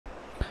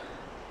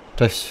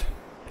Cześć.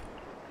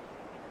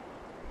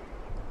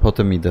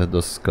 Potem idę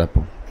do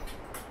sklepu.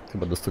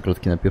 Chyba do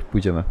stokrotki najpierw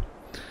pójdziemy.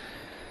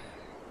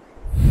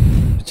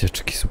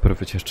 Wycieczki, super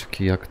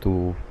wycieczki. Jak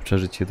tu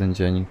przeżyć jeden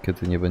dzień,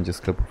 kiedy nie będzie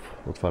sklepów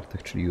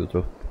otwartych, czyli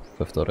jutro,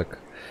 we wtorek.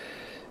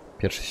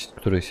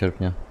 Który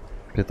sierpnia?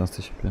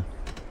 15 sierpnia.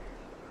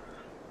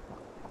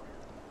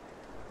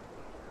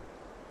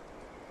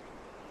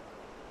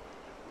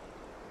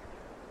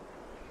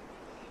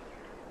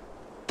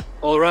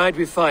 All right,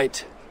 we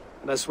fight.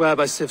 And I swear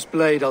by Sif's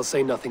blade, I'll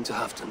say nothing to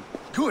Hafton.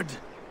 Good.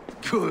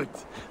 Good.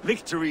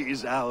 Victory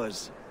is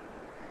ours.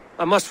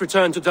 I must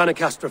return to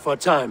Doncaster for a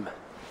time,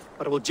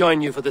 but I will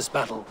join you for this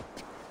battle.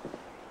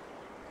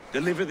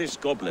 Deliver this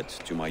goblet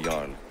to my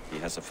Jarl. He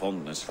has a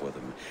fondness for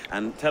them.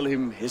 And tell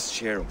him his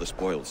share of the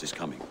spoils is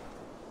coming.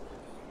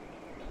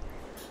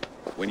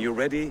 When you're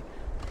ready,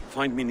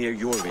 find me near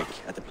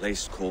Jorvik at a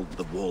place called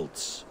the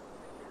Waltz.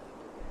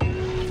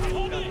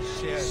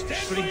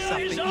 Shrinks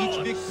after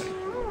each victory.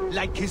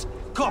 Like his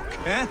cock,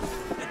 eh?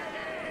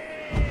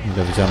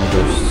 Widziano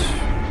dość.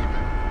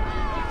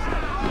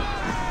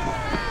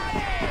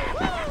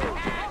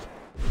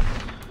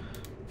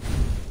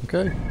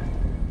 Okej.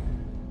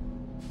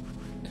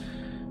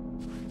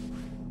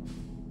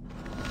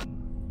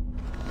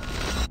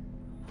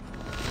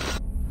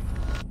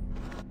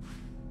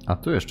 A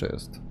tu jeszcze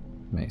jest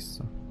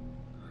miejsce.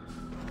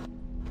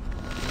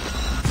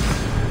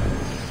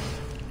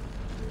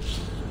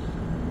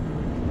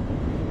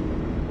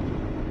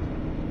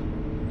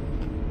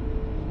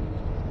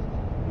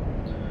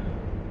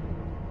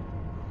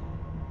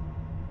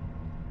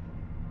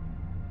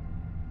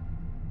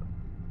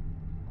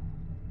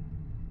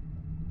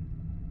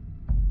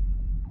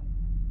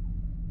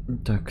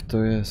 Tak, to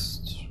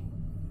jest.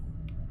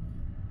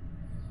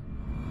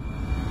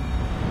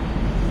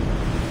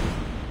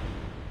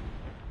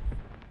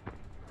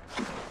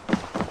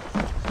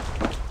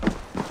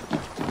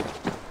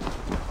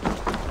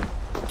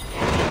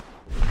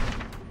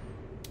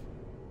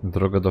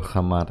 Droga do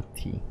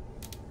Hamarti.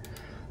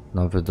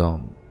 Nowy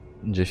dom.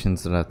 10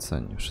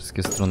 zleceń.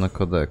 Wszystkie strony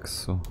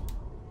kodeksu.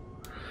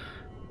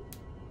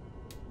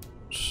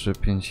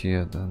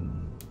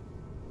 351.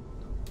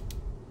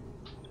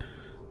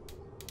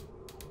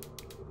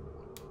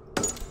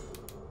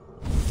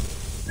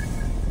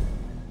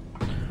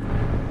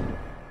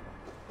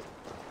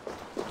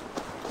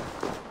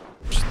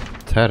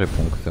 Cztery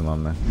punkty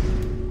mamy.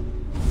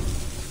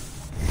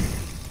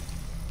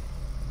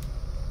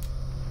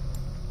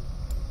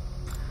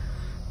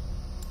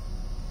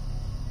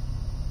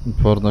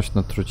 Odporność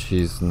na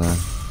truciznę.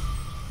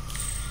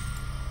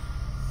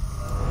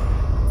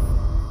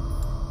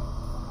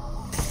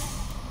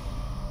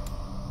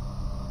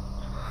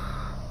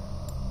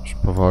 Już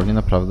powoli,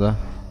 naprawdę.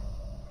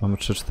 Mamy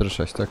 3, 4,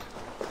 6, tak?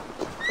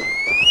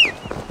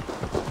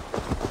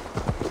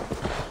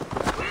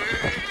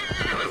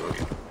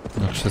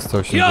 Na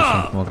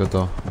 380 mogę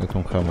do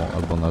Jotunheimu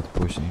albo nawet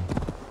później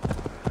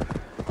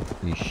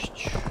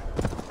iść.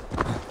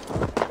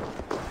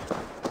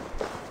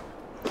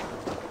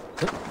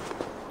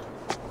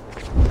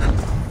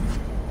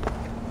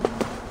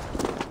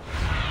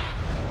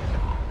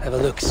 Have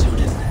a look,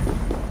 Sudan.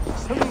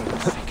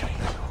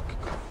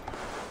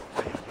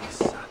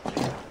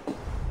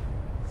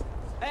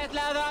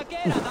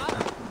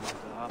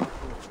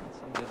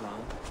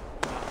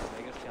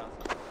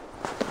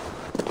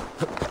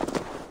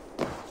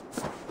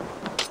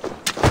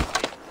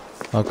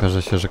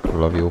 Okaże się, że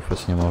królowi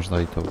ufać nie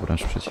można i to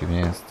wręcz przeciwnie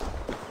jest.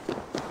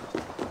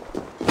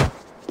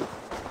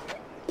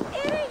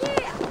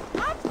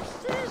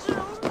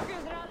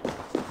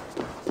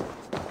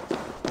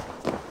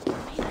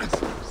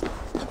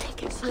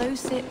 Slow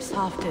sips,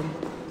 Hafton.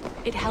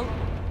 It helps.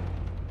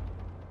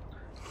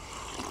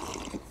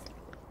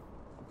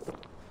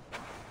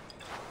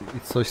 I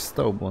coś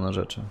stało było na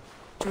rzeczy.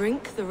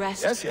 Drink the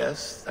rest. Yes,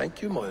 yes.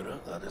 Thank you, Moira.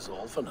 That is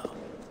all for now.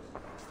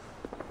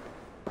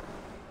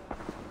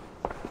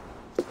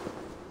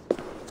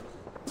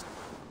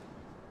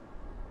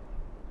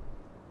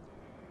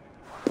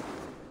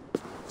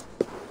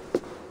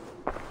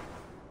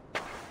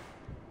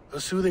 The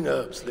soothing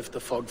herbs lift the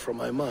fog from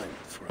my mind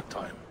for a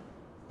time.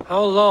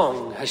 How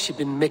long has she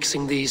been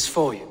mixing these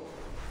for you?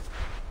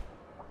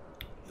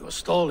 You're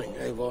stalling,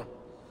 Eivor.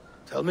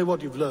 Tell me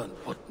what you've learned.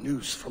 What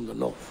news from the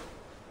north?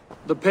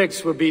 The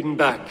pigs were beaten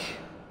back.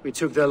 We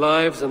took their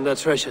lives and their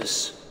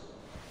treasures.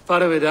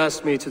 Farovid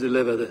asked me to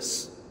deliver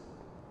this.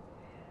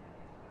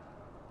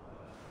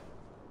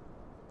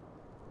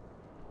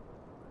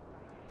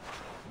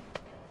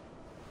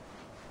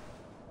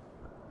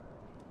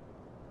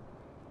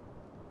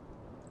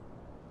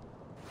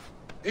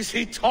 Is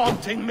he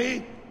taunting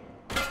me?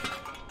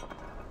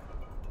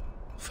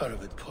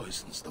 Farovid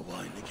poisons the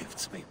wine he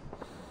gifts me.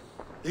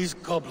 These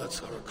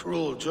goblets are a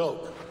cruel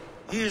joke.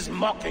 He is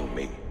mocking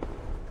me.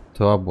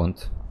 To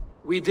obłęd.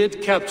 We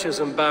did capture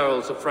some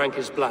barrels of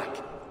Frankish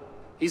Black.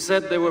 He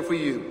said they were for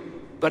you,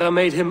 but I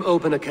made him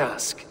open a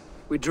cask.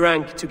 We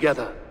drank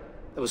together.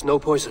 There was no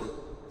poison.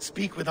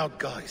 Speak without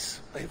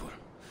guise, Eivor.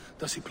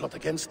 Does he plot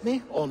against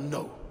me or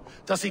no?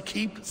 Does he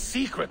keep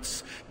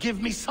secrets?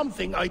 Give me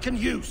something I can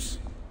use.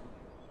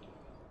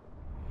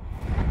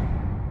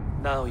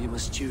 Now you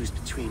must choose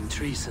between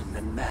treason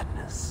and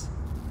madness.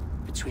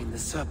 Between the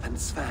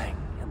serpent's fang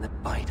and the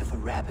bite of a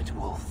rabid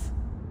wolf.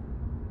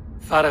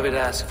 Father would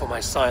ask for my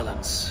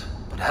silence,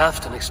 but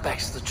Halfton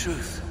expects the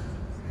truth.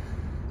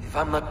 If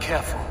I'm not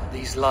careful,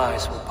 these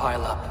lies will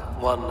pile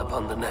up, one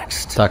upon the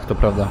next. Tak, to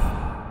prawda.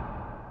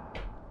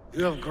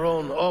 You have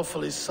grown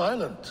awfully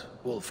silent,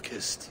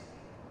 Wolf-Kissed.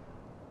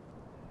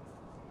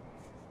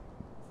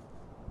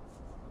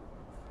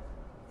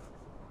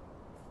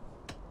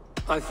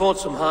 I fought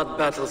some hard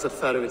battles at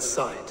Faroid's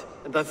side,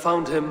 and I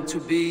found him to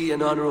be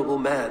an honorable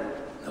man.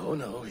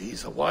 No,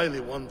 he's a wily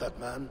one, that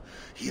man.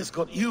 He has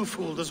got you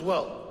fooled as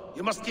well.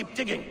 You must keep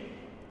digging.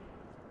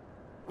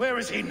 Where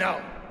is he now?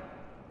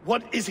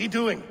 What is he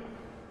doing?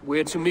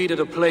 We're to meet at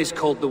a place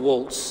called the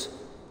Waltz.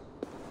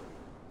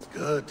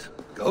 Good.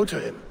 Go to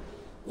him.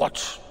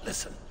 Watch,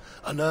 listen.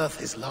 Unearth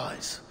his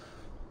lies.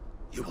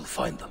 You will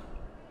find them.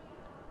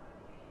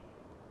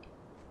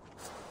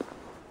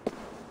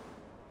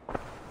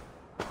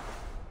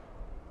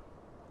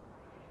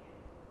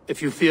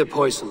 If you fear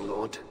poison,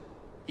 Lord,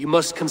 you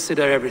must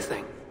consider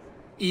everything.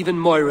 Even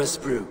Moira's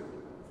brew.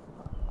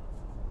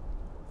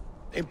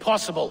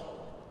 Impossible.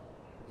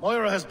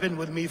 Moira has been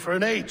with me for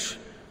an age.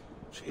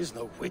 She is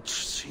no witch.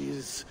 She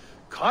is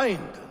kind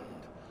and...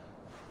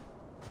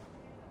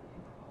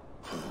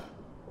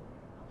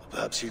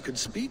 Perhaps you could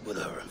speak with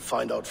her and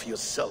find out for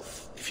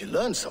yourself. If you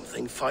learn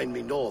something, find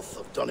me north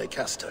of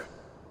Doncaster.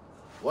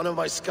 One of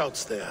my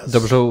scouts there has...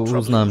 Dobrze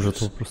uznałem, że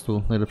to po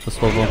prostu najlepsze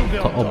słowo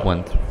to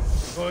obłęd.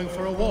 Going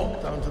for a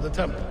walk down to the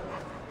temple.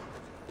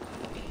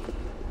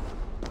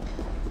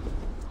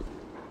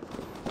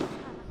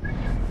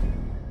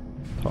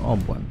 To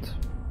obłęd.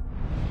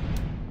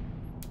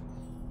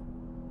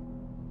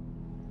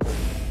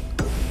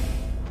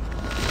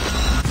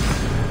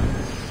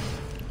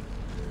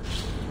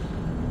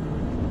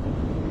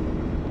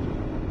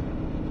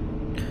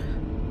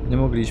 Nie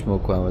mogliśmy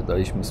okłamać,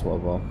 daliśmy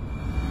słowo.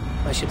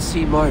 I should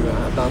see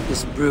Moira about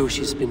this brew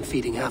she's been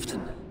feeding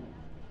Halfton.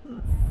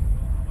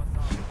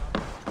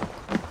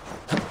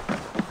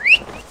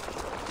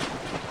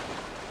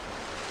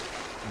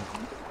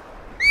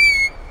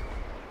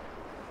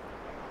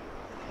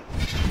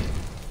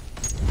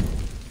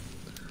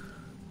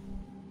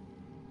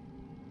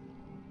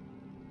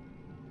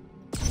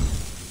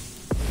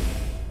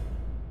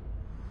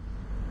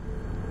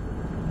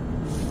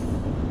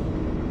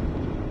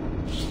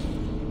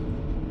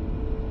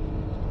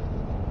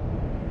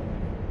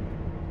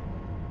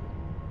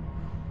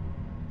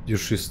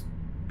 Już jest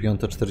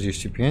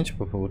 5:45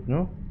 po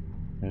południu?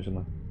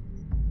 Nieźle.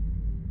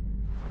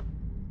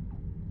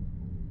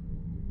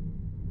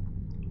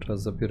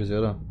 Czas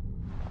zapierdziela.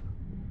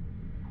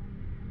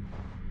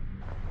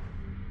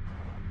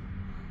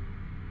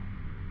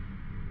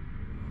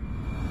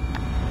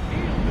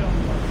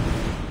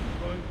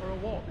 Going for a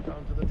walk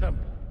down to the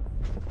temple.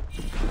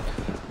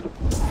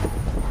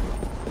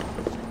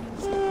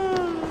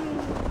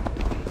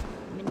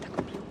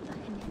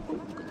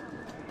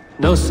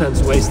 No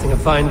sense wasting a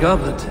fine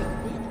goblet.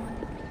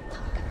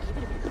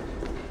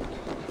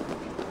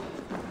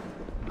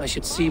 I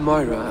should see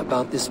Moira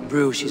about this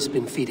brew she's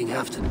been feeding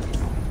Halfton.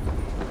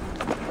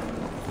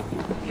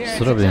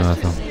 Zrobimy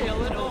to.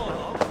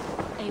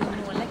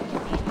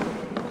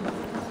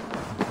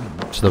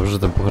 Czy dobrze, że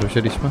ten puchar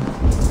wzięliśmy?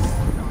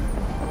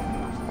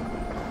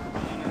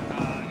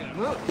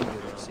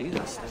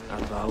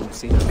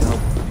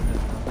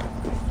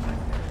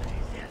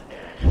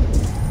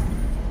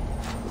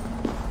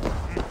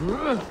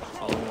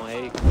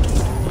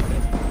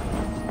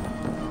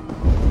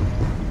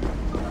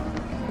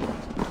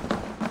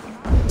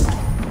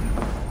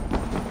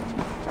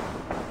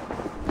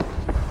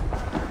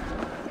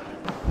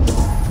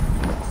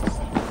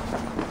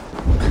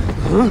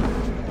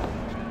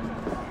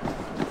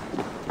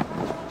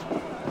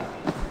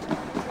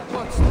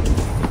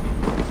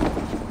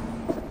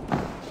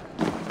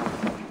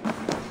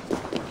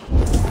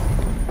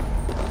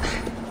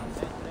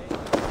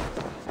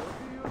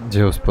 Gdzie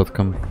ją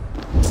spotkam?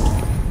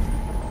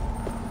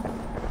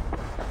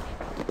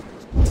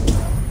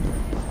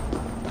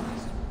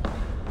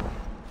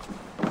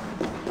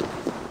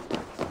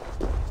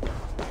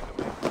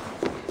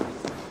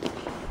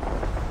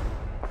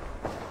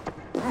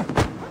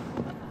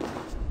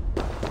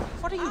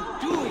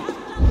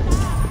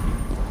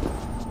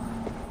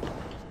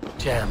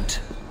 Jammed.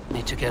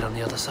 Need to get on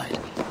the other side.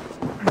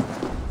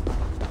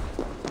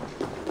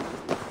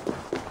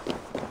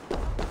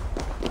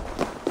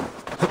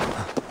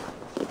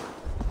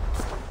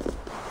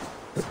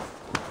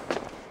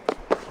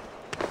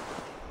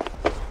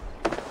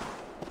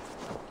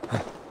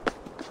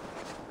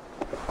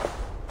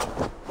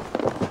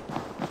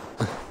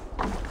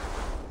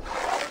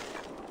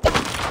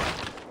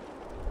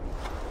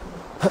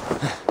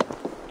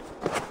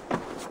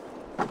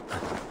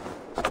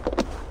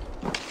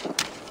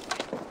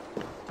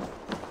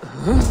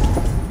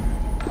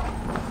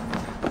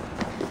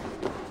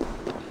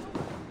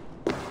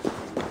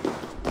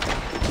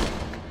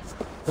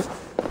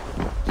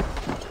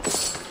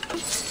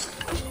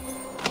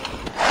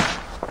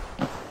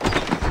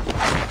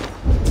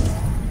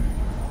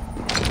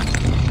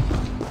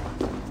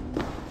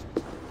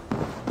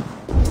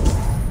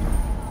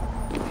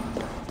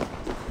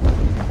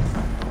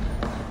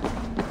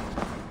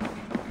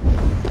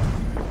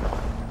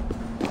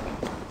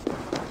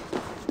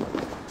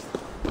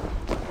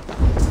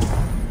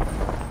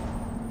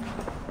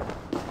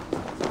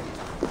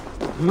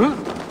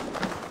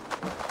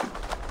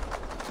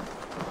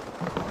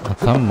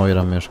 Tam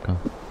Moira mieszka.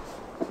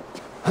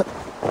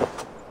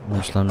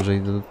 Myślałem, że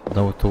idę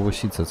dał tą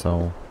łysicę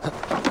całą.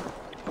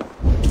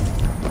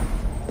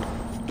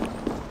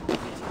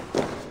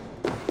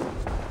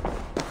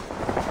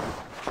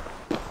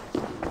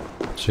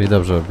 Czyli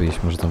dobrze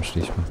robiliśmy, że tam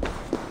szliśmy.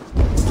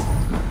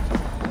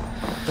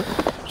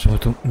 Czemu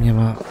tu nie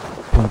ma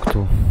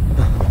punktu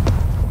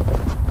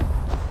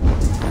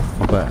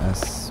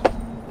OBS?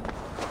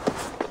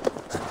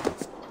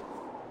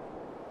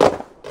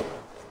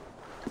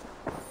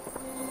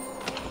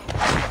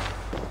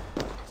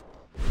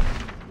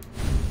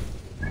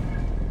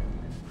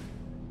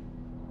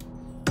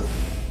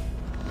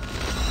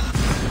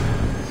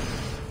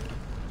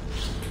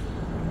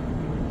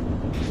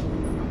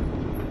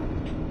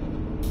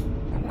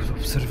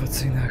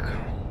 Obserwacyjnego.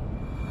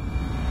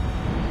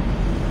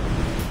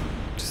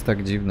 Czy jest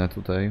tak dziwne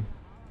tutaj?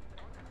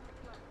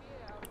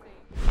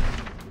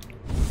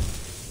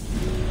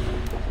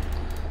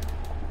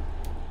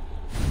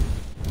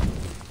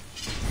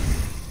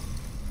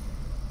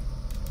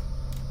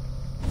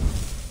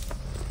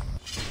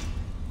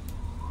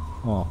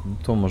 O,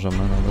 tu możemy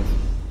nawet.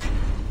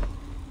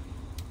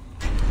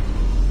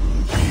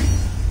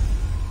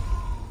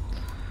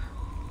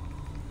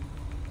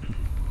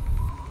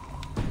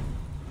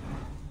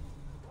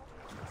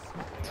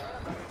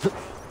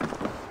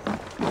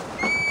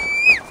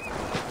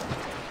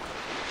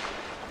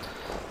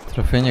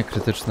 Trafienie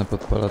krytyczne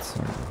pod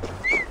palacem.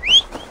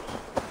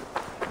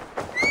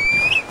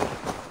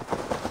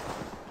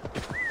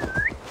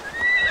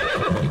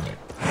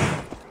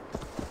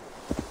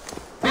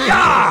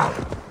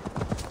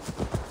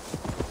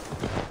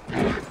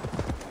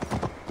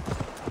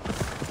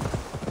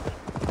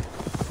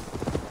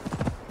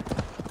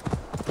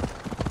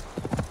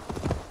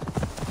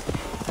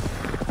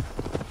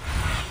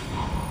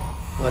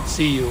 Let's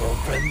see you, old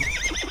friend.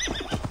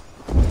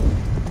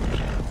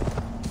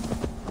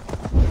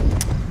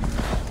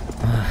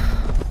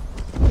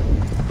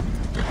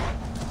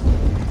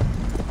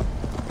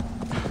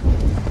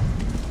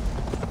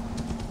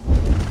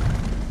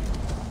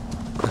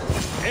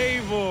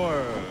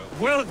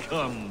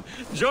 Welcome!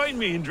 Join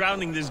me in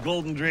drowning this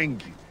golden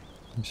drink.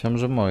 Myślałem,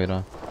 że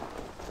Moira.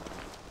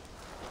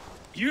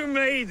 You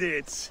made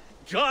it!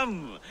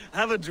 Come,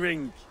 have a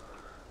drink.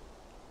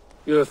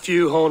 You're a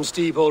few horns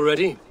deep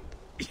already?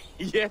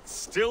 Yet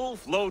still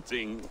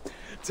floating.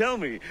 Tell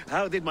me,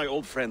 how did my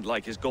old friend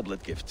like his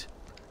goblet gift?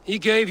 He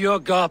gave your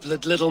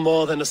goblet little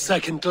more than a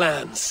second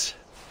glance.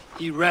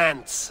 He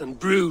rants and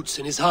broods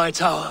in his high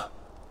tower.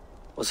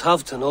 Was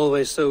Houghton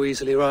always so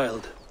easily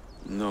riled?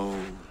 No.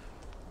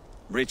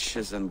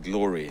 Riches and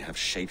glory have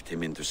shaped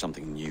him into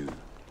something new.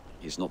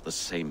 He's not the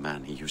same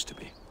man he used to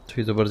be.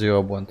 Czyli to bardziej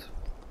obłęd.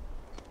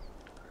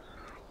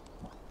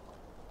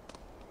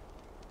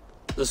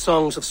 The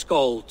songs of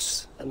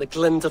skalds and the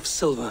glint of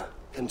silver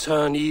can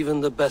turn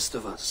even the best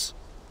of us.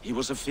 He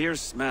was a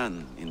fierce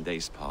man in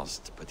days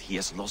past, but he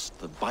has lost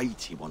the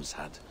bite he once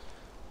had.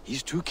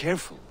 He's too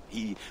careful.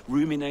 He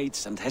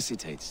ruminates and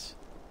hesitates.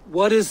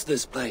 What is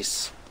this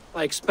place?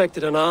 I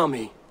expected an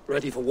army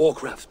ready for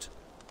warcraft.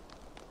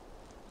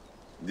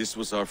 This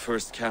was our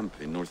first camp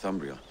in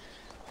Northumbria.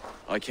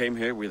 I came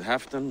here with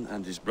Halfdan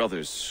and his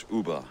brothers,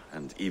 Uba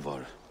and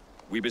Ivar.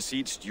 We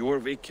besieged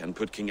Jorvik and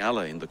put King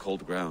Alla in the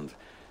cold ground.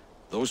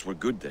 Those were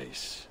good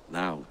days,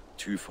 now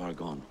too far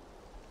gone.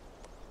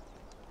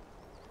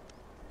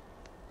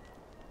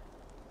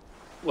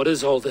 What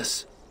is all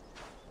this?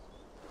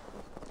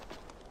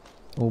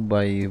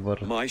 Uba i Ivar.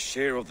 My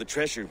share of the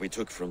treasure we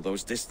took from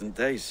those distant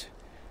days.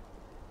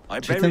 I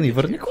Czy ten buried it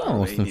Ivar nie here for a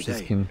kłamał z tym rainy day.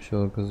 wszystkim, się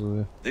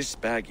okazuje. This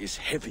bag is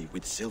heavy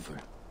with silver.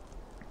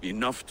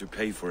 Enough to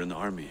pay for an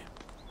army.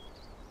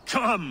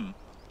 Come!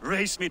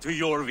 Race me to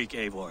Jorvik,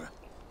 Eivor.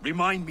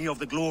 Remind me of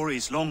the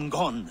glories long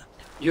gone.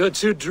 You're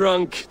too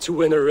drunk to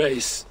win a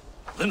race.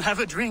 Then have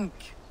a drink.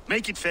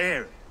 Make it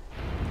fair.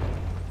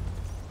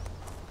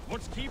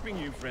 What's keeping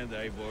you, friend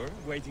Eivor?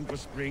 Waiting for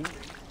spring?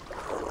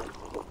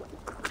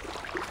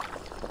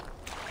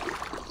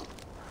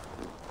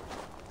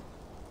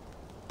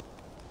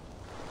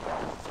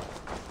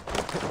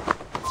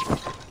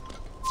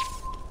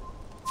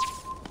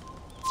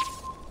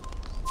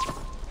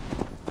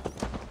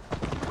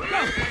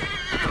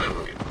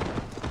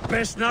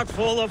 Best not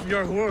fall off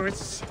your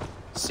horse.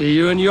 See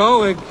you in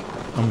Jorvik.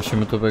 A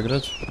musimy to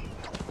wygrać?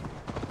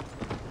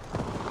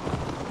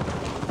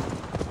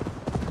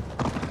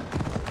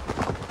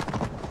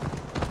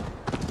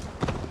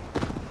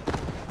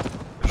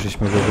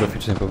 Poszliśmy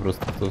geograficznie po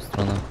prostu w tą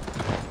stronę.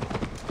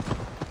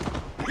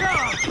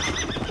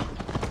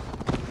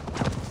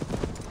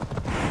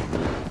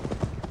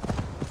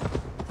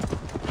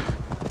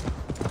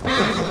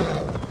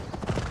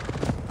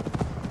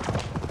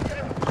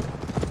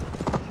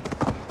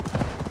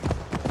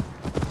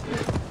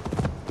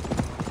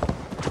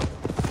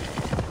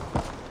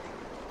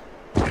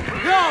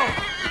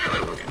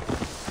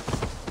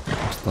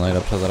 Czy to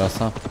najlepsza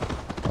zarasa?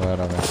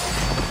 Cholera wie.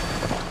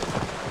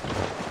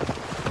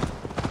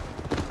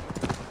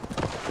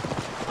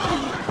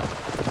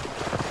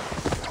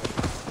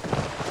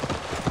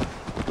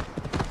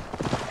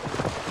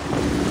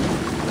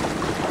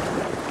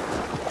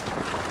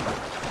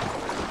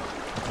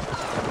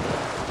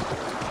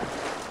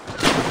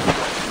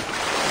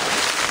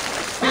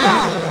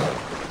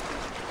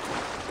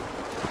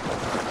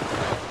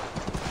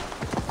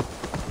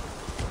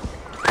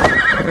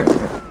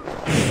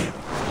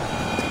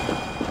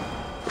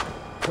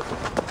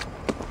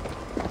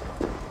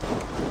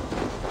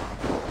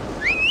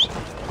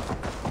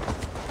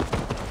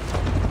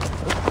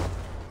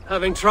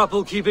 Having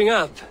trouble keeping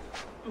up?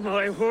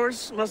 My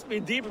horse must be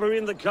deeper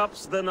in the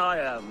cups than I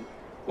am.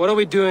 What are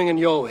we doing in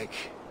Jorvik?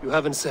 You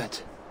haven't said.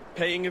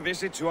 Paying a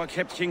visit to our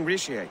kept King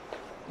Richier.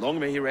 Long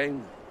may he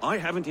reign. I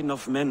haven't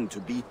enough men to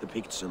beat the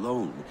Picts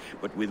alone,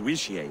 but with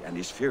Richier and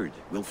his Fyrd,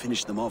 we'll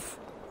finish them off.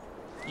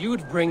 You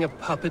would bring a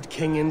puppet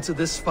king into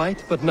this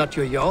fight, but not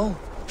your Jarl?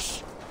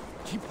 Shh!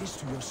 Keep this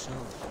to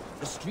yourself.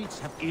 The streets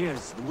have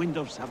ears, the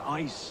windows have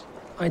eyes.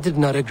 I did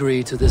not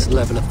agree to this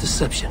level of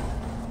deception.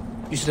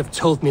 You should have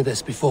told me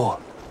this before.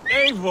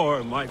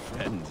 Eivor, my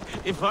friend.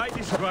 If I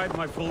described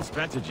my full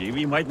strategy,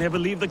 we might never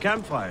leave the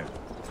campfire.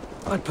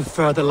 I'd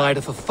prefer the light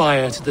of a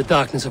fire to the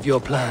darkness of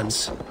your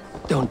plans.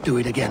 Don't do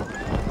it again.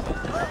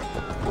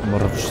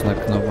 Mroczne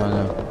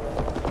knowania.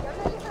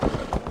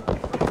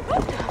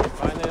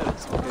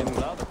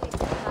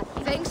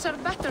 Things are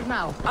better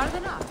now, are they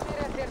not?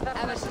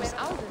 Ever since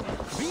Alden.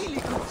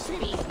 Really good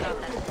speak.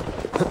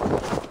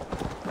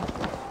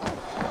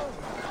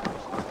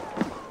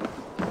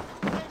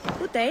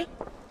 Good day.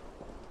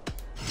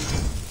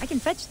 I can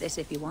fetch this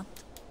if you want.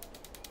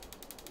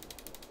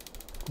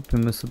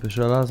 Kupimy sobie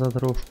żelaza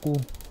troszkę.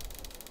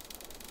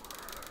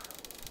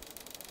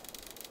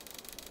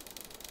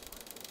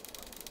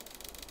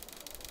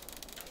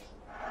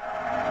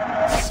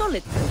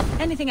 Solid.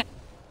 Anything.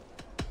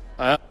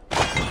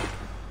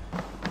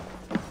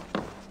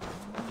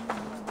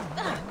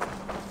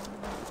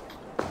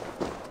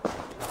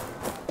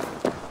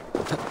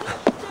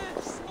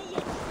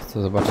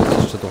 Chcę zobaczyć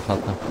jeszcze tą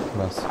chatę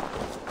raz.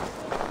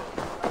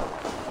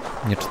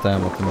 Nie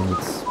czytałem o tym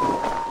nic.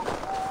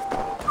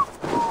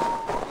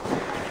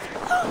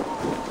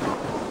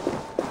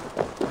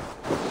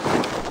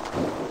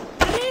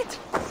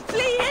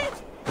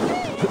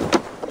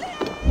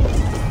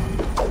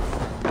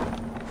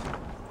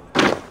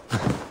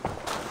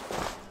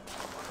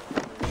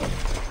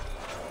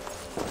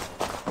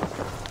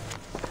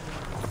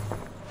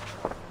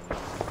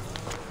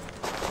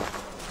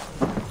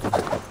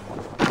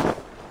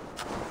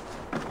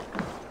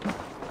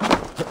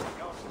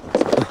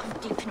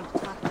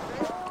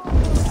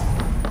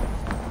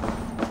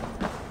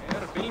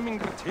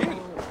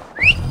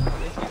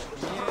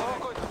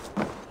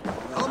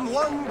 Come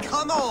one,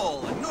 come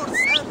all,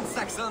 Norse and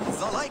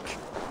Saxons alike,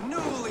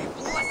 newly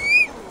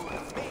blessed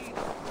and made.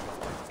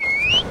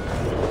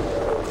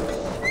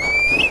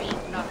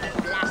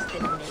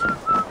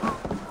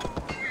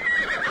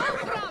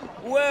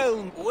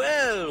 Well,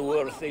 well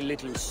worth a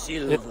little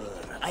silver,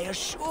 I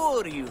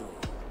assure you.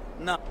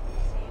 No.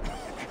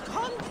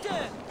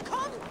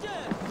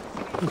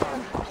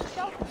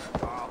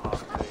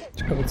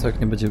 Ciekawe co jak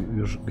nie będzie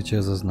już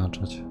gdzie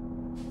zaznaczać.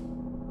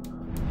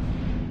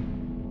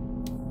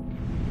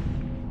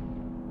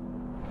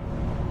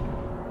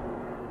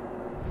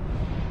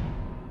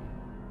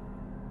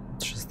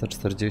 Trzysta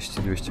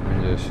 40,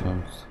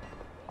 250.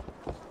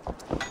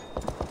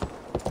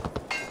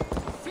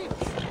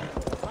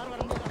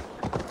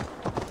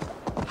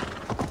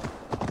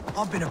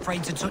 I've been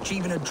afraid to touch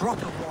even a drop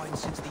of wine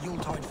since the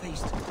Yuletide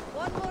feast.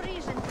 One more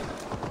reason.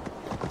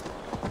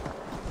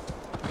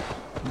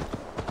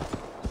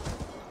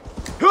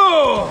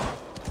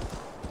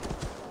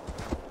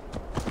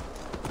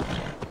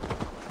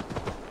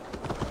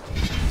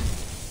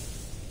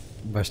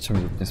 Weźcie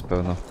minut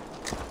niespełna.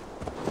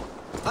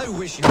 I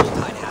wish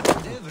Yuletide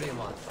happened every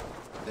month.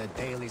 The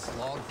daily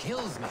slog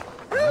kills me.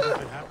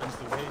 If it happens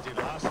the way it did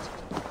last.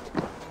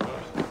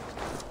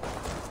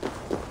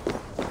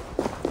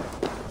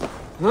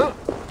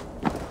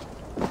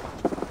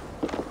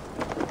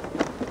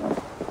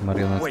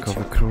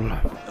 Marionetkowy król.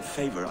 A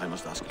favor I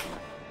must ask you.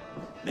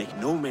 Make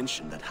no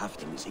mention that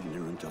Halfdan is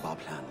ignorant of our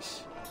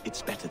plans.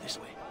 It's better this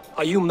way.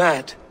 Are you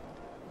mad?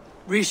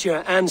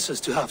 Richier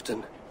answers to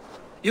Halfdan.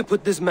 You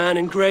put this man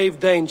in grave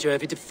danger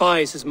if he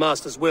defies his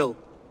master's will.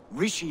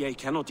 Richier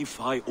cannot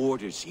defy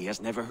orders he has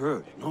never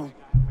heard, no?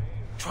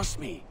 Trust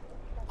me.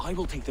 I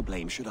will take the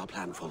blame should our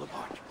plan fall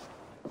apart.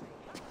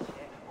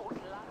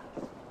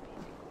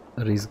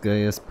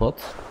 Rizgeje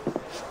spot.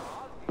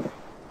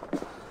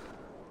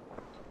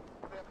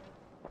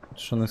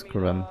 Trzony z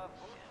królem.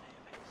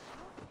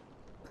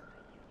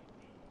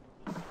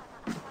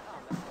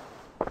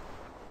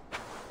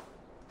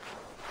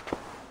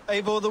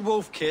 Eivor the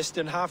Wolf-Kissed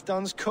and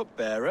Halfdan's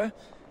cupbearer?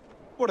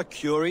 What a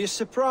curious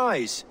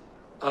surprise.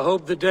 I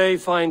hope the day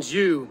finds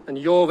you and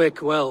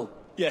Jorvik well.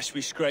 Yes,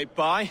 we scrape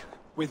by,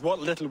 with what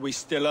little we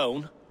still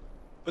own.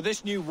 But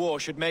this new war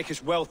should make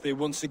us wealthy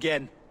once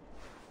again.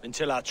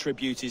 Until our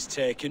tribute is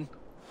taken.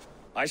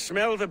 I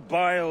smell the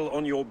bile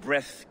on your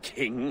breath,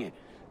 King.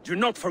 Do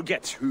not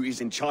forget who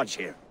is in charge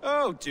here.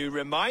 Oh, do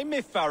remind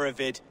me,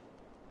 Faravid.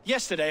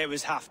 Yesterday it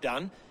was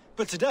Halfdan,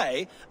 but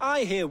today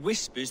I hear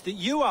whispers that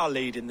you are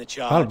leading the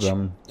charge.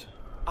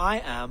 I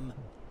am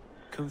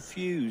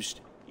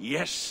confused.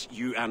 Yes,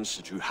 you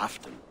answer to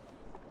Halfdan.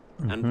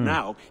 And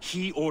now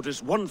he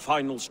orders one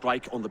final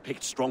strike on the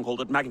Pict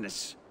stronghold at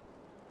Magnus.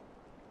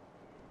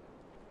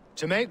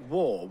 To make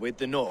war with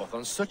the North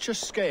on such a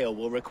scale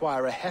will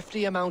require a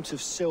hefty amount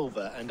of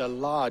silver and a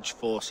large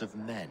force of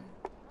men.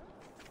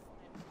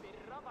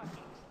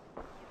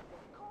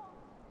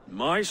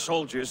 My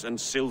soldiers and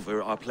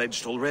silver are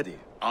pledged already.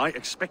 I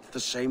expect the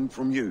same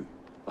from you.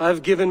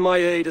 I've given my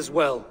aid as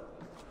well.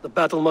 The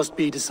battle must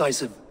be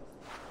decisive.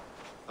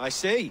 I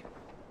see.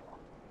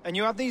 And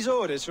you have these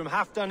orders from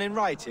Halfdan in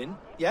writing,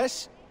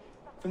 yes?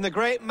 From the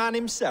great man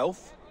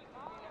himself?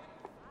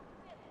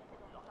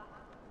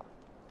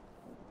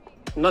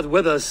 Not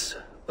with us,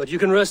 but you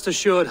can rest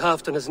assured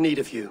Halfdan has need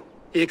of you.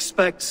 He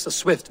expects a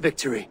swift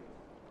victory.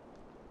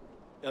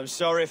 I'm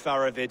sorry,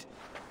 Faravid,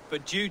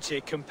 but duty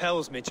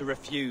compels me to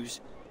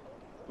refuse.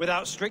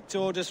 Without strict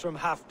orders from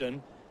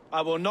Halfdan,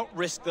 I will not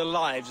risk the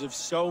lives of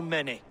so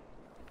many.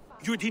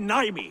 You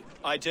deny me!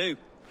 I do.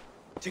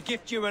 To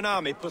gift you an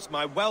army puts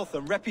my wealth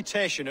and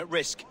reputation at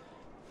risk.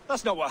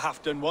 That's not what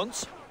Halfdan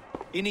wants.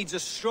 He needs a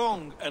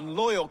strong and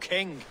loyal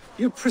king.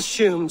 You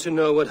presume to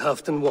know what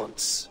Halfdan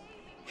wants.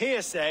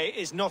 Hearsay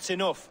is not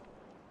enough.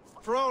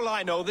 For all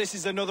I know, this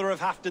is another of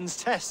Halfdan's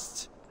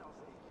tests.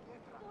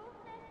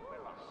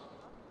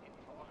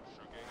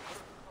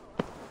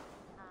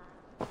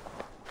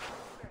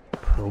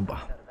 Próba.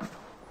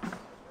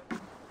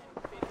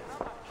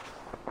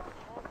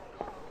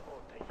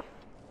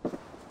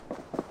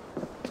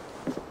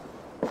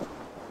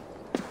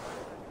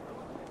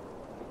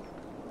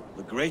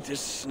 The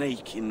greatest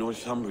snake in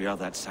Northumbria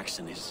that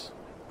Saxon is.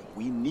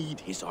 We need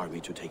his army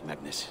to take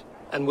Magnus.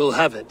 And we'll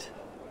have it,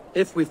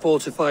 if we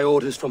falsify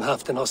orders from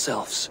Halfdan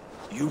ourselves.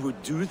 You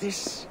would do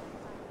this?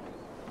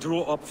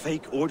 Draw up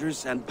fake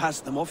orders and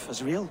pass them off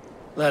as real?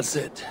 That's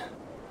it.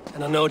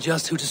 And I know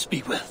just who to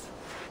speak with.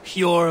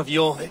 Hjor of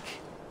Jorvik.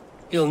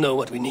 He'll know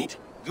what we need.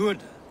 Good.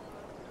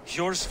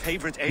 Hjor's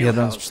favorite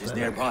alehouse is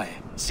nearby.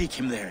 Seek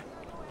him there.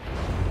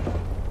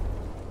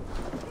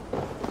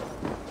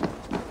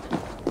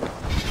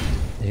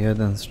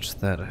 Jeden z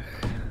 4.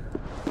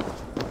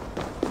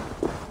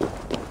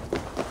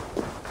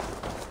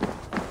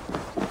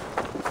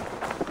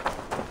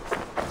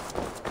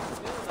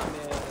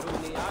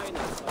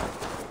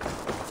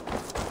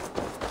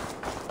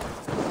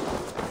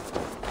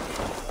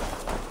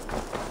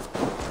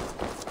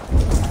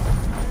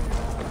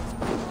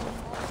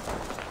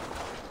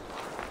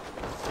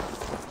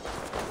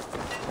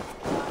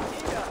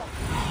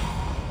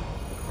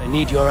 I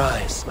need your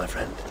eyes, my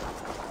friend.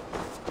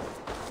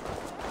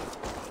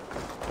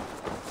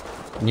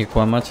 Nie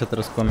kłamać, a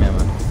teraz kłamiemy.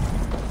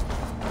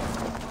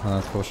 A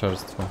nad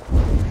fałszerstwo.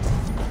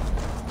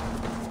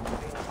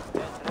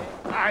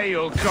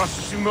 Ale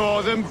costs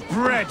more than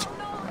bread.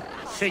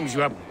 Things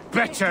were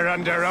better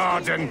under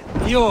Arden.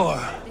 You're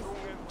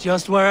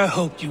just where I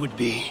hoped you would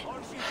be.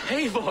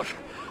 Eivor!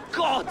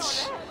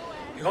 Gods!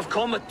 You have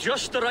come at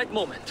just the right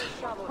moment.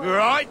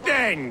 Right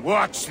then,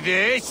 watch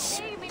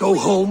this. Go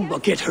home or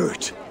get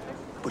hurt.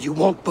 But you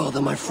won't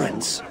bother my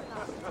friends.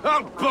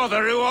 I'll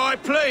bother who I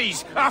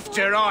please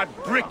after I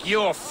brick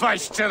your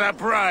face to the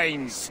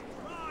brains.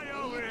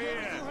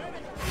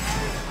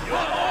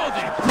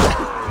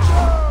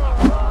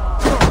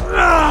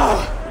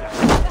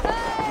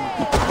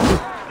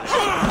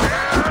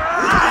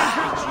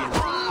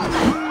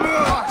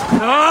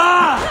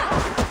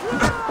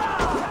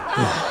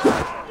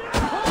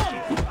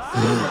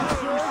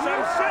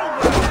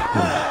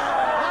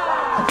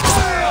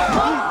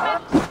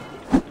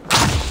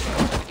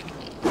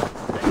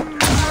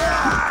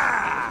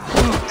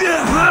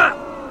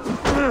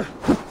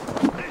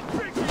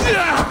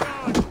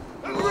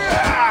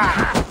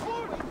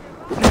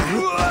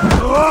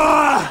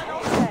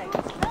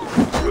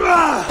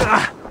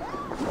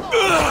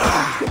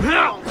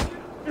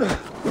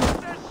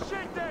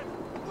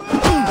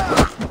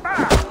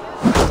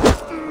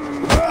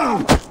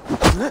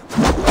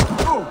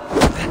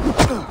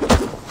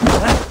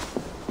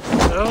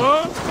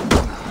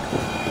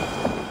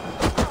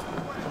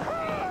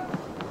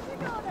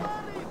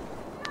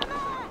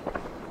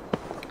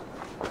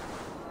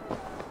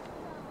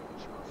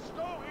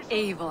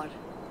 Eivor,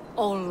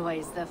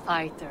 always the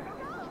fighter.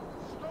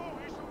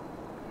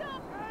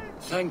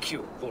 Thank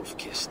you,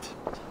 Wolf-Kissed.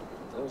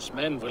 Those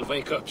men will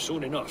wake up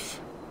soon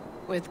enough.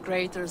 With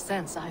greater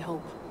sense, I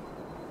hope.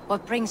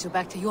 What brings you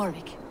back to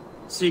Jorvik?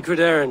 Secret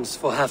errands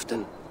for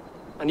Halfdan.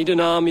 I need an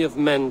army of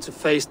men to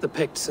face the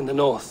Picts in the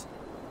north.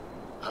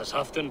 Has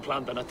Halfdan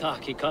planned an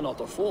attack he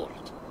cannot afford?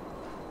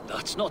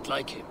 That's not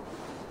like him.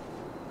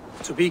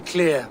 To be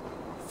clear,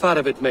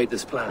 Faravid made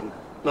this plan,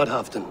 not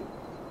Halfdan.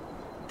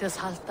 Does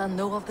Halfdan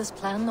know of this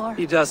plan, or...?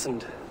 He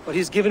doesn't, but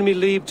he's given me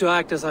leave to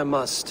act as I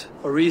must,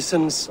 for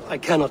reasons I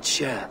cannot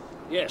share.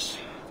 Yes,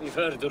 we've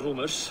heard the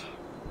rumors,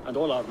 and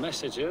all our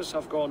messages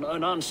have gone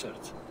unanswered.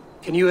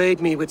 Can you aid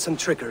me with some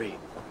trickery?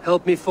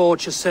 Help me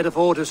forge a set of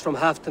orders from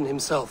Halfdan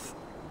himself,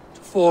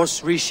 to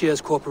force Rishia's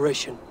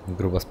cooperation.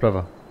 Gruba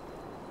sprawa.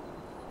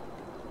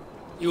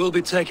 You will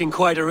be taking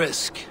quite a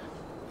risk.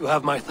 You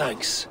have my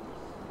thanks.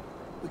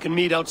 We can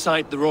meet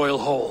outside the Royal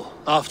Hall,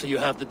 after you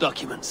have the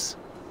documents.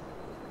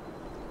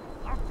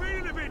 I'm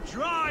feeling a bit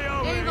dry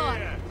over Eivor,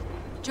 here.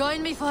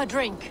 join me for a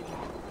drink.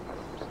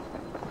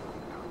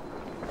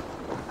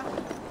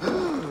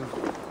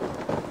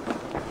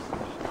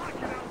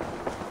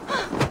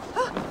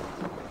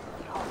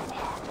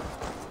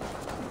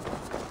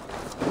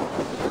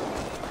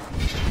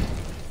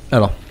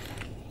 Elo.